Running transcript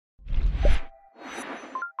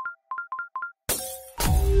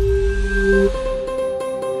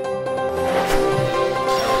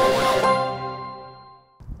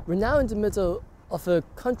now in the middle of a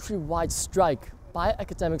countrywide strike by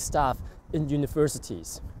academic staff in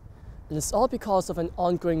universities. And it's all because of an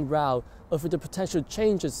ongoing row over the potential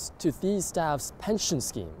changes to these staff's pension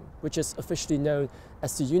scheme, which is officially known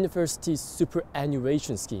as the University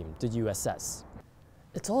Superannuation Scheme, the USS.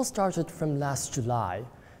 It all started from last July,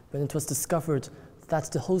 when it was discovered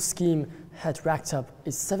that the whole scheme had racked up a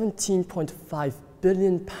 £17.5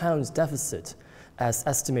 billion deficit as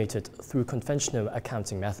estimated through conventional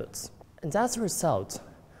accounting methods. And as a result,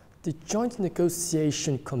 the Joint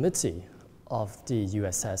Negotiation Committee of the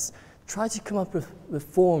USS tried to come up with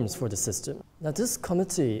reforms for the system. Now, this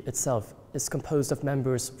committee itself is composed of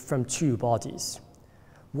members from two bodies.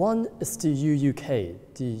 One is the UUK,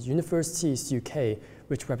 the Universities UK,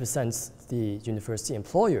 which represents the university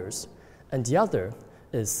employers, and the other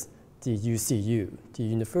is the UCU, the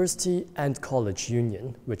University and College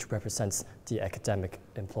Union, which represents the academic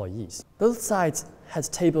employees. Both sides had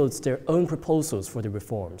tabled their own proposals for the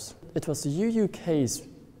reforms. It was the UUK's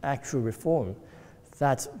actual reform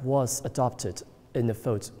that was adopted in a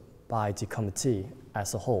vote by the committee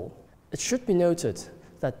as a whole. It should be noted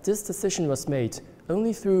that this decision was made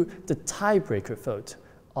only through the tiebreaker vote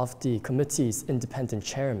of the committee's independent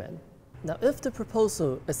chairman. Now, if the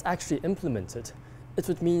proposal is actually implemented, it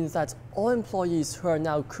would mean that all employees who are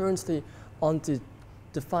now currently on the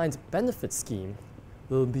defined benefit scheme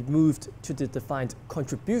will be moved to the defined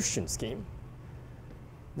contribution scheme.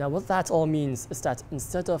 Now, what that all means is that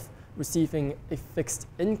instead of receiving a fixed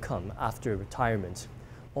income after retirement,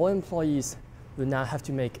 all employees will now have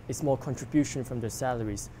to make a small contribution from their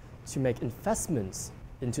salaries to make investments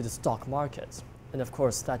into the stock market. And of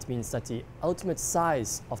course, that means that the ultimate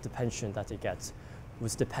size of the pension that they get will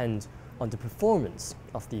depend on the performance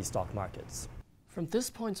of these stock markets. From this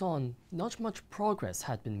point on, not much progress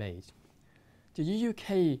had been made. The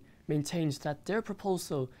UUK maintained that their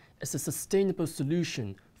proposal is a sustainable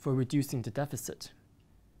solution for reducing the deficit.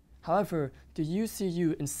 However, the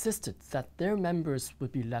UCU insisted that their members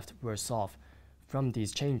would be left worse off from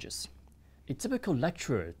these changes. A typical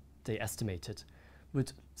lecturer, they estimated,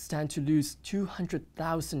 would stand to lose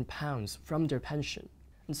 £200,000 from their pension.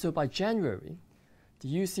 And so by January, the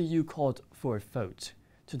UCU called for a vote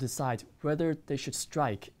to decide whether they should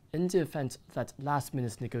strike in the event that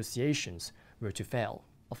last-minute negotiations were to fail.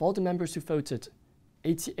 Of all the members who voted,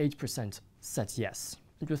 88% said yes.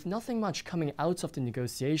 And with nothing much coming out of the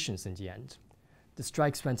negotiations in the end, the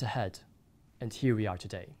strikes went ahead, and here we are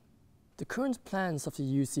today. The current plans of the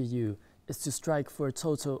UCU is to strike for a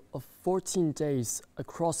total of 14 days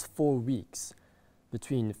across 4 weeks,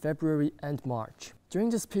 between February and March.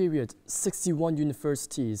 During this period, 61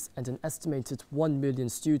 universities and an estimated 1 million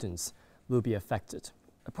students will be affected.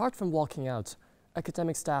 Apart from walking out,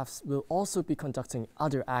 academic staffs will also be conducting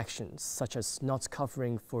other actions, such as not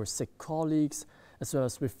covering for sick colleagues, as well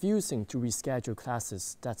as refusing to reschedule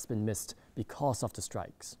classes that's been missed because of the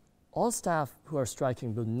strikes. All staff who are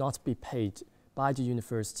striking will not be paid by the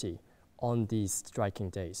university on these striking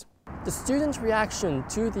days. The student reaction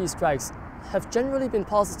to these strikes have generally been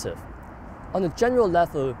positive. On a general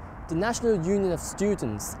level, the National Union of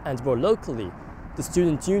Students and more locally, the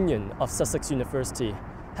Student Union of Sussex University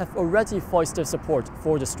have already voiced their support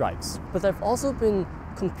for the strikes. But there have also been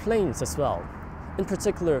complaints as well. In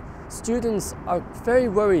particular, students are very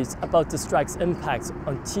worried about the strike's impact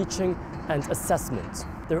on teaching and assessment.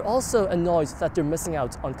 They're also annoyed that they're missing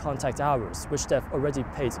out on contact hours, which they've already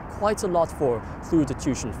paid quite a lot for through the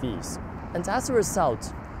tuition fees. And as a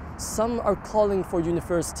result, some are calling for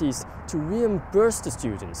universities to reimburse the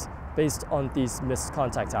students based on these missed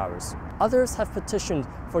contact hours. Others have petitioned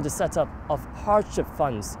for the setup of hardship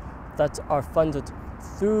funds that are funded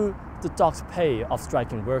through the docked pay of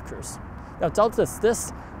striking workers. Now, doubtless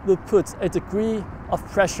this will put a degree of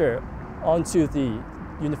pressure onto the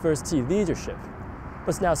university leadership.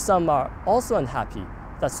 But now some are also unhappy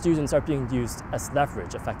that students are being used as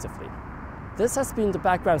leverage effectively. This has been the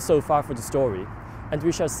background so far for the story, and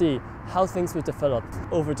we shall see how things will develop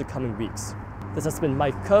over the coming weeks. This has been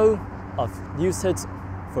Mike Coe of News Hit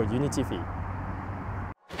for UniTV.